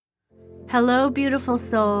Hello, beautiful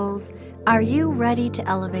souls. Are you ready to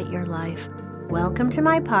elevate your life? Welcome to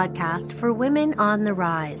my podcast for Women on the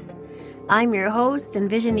Rise. I'm your host and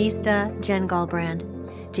visionista, Jen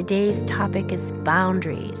Gallbrand. Today's topic is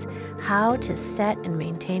boundaries, how to set and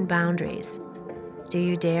maintain boundaries. Do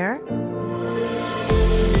you dare?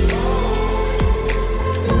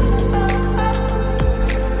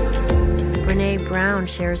 Brene Brown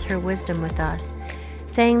shares her wisdom with us,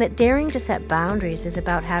 saying that daring to set boundaries is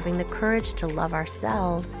about having the courage to love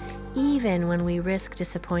ourselves even when we risk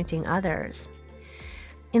disappointing others.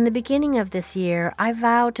 In the beginning of this year, I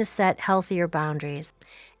vowed to set healthier boundaries,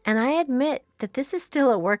 and I admit that this is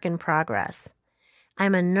still a work in progress.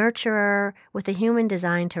 I'm a nurturer with a human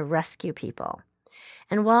design to rescue people.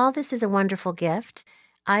 And while this is a wonderful gift,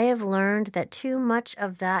 I have learned that too much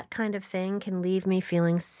of that kind of thing can leave me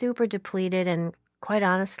feeling super depleted and, quite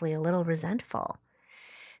honestly, a little resentful.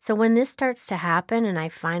 So when this starts to happen and I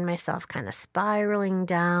find myself kind of spiraling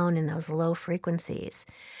down in those low frequencies,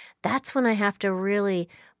 that's when I have to really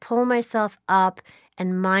pull myself up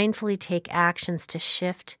and mindfully take actions to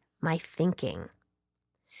shift my thinking.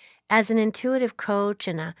 As an intuitive coach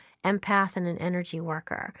and an empath and an energy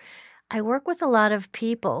worker, I work with a lot of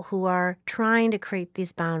people who are trying to create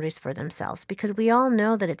these boundaries for themselves because we all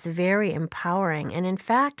know that it's very empowering and, in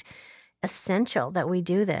fact, essential that we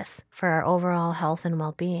do this for our overall health and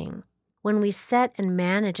well-being. When we set and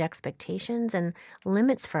manage expectations and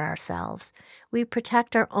limits for ourselves, we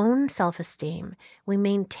protect our own self-esteem, we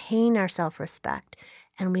maintain our self-respect,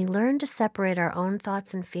 and we learn to separate our own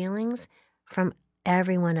thoughts and feelings from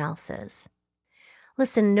everyone else's.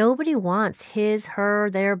 Listen, nobody wants his,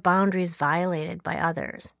 her, their boundaries violated by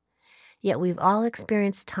others. Yet we've all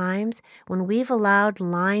experienced times when we've allowed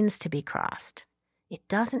lines to be crossed. It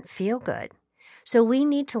doesn't feel good. So we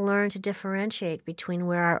need to learn to differentiate between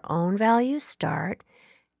where our own values start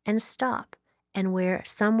and stop and where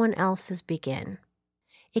someone else's begin.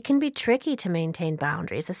 It can be tricky to maintain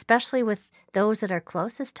boundaries, especially with those that are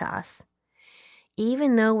closest to us.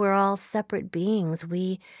 Even though we're all separate beings,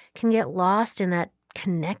 we can get lost in that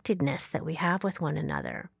connectedness that we have with one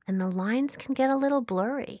another, and the lines can get a little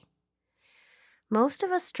blurry. Most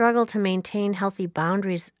of us struggle to maintain healthy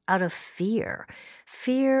boundaries out of fear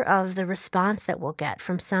of the response that we'll get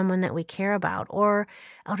from someone that we care about, or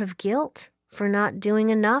out of guilt for not doing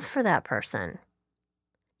enough for that person.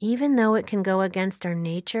 Even though it can go against our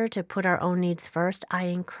nature to put our own needs first, I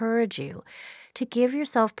encourage you to give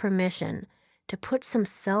yourself permission to put some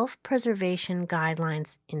self-preservation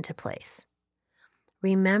guidelines into place.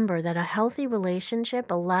 Remember that a healthy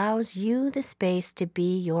relationship allows you the space to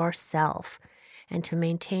be yourself and to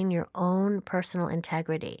maintain your own personal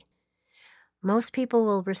integrity. Most people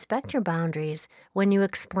will respect your boundaries when you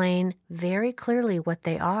explain very clearly what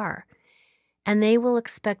they are, and they will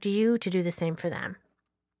expect you to do the same for them.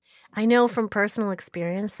 I know from personal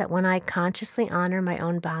experience that when I consciously honor my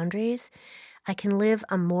own boundaries, I can live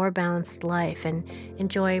a more balanced life and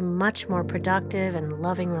enjoy much more productive and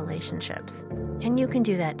loving relationships. And you can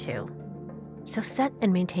do that too. So set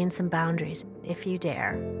and maintain some boundaries if you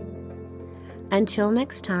dare. Until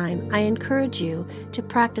next time, I encourage you to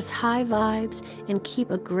practice high vibes and keep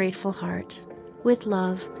a grateful heart. With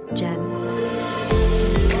love, Jen.